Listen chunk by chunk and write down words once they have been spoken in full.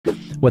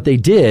What they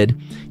did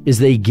is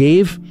they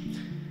gave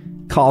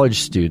college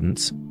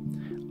students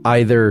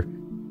either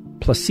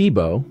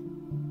placebo,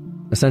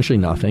 essentially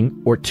nothing,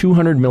 or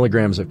 200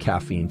 milligrams of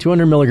caffeine.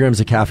 200 milligrams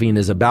of caffeine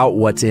is about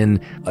what's in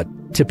a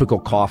typical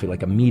coffee,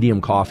 like a medium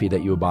coffee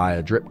that you would buy,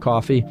 a drip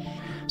coffee.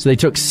 So they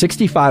took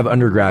 65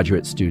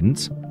 undergraduate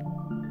students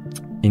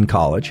in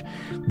college.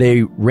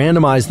 They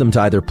randomized them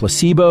to either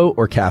placebo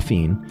or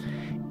caffeine,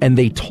 and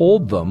they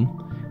told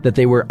them that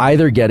they were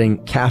either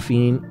getting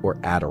caffeine or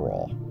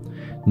Adderall.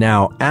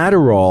 Now,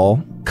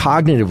 Adderall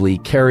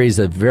cognitively carries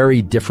a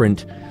very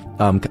different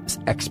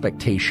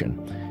expectation.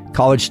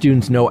 College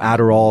students know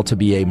Adderall to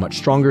be a much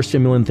stronger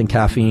stimulant than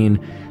caffeine.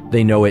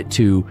 They know it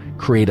to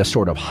create a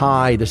sort of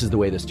high. This is the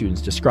way the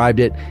students described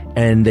it.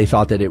 And they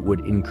thought that it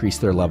would increase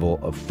their level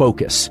of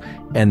focus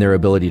and their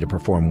ability to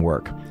perform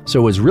work.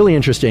 So what was really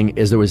interesting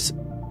is there was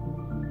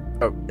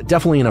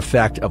definitely an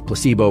effect of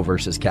placebo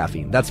versus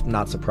caffeine. That's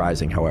not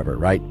surprising, however,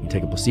 right? You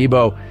take a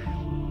placebo,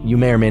 you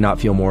may or may not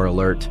feel more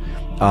alert.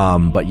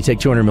 But you take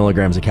 200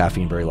 milligrams of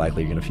caffeine, very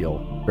likely you're going to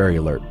feel very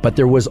alert. But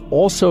there was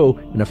also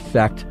an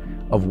effect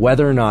of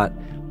whether or not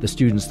the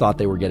students thought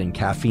they were getting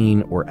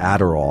caffeine or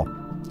Adderall.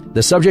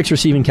 The subjects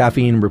receiving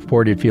caffeine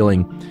reported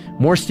feeling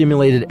more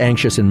stimulated,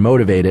 anxious, and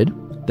motivated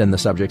than the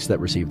subjects that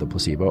received the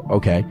placebo.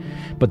 Okay.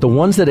 But the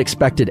ones that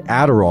expected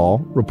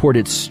Adderall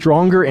reported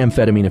stronger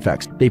amphetamine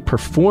effects. They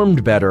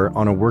performed better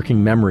on a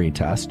working memory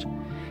test.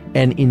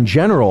 And in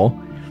general,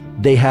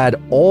 they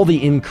had all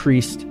the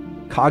increased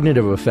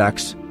cognitive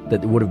effects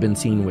that would have been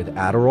seen with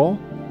Adderall,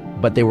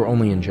 but they were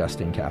only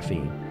ingesting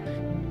caffeine.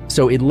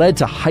 So it led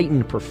to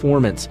heightened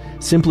performance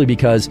simply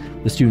because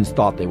the students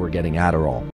thought they were getting Adderall.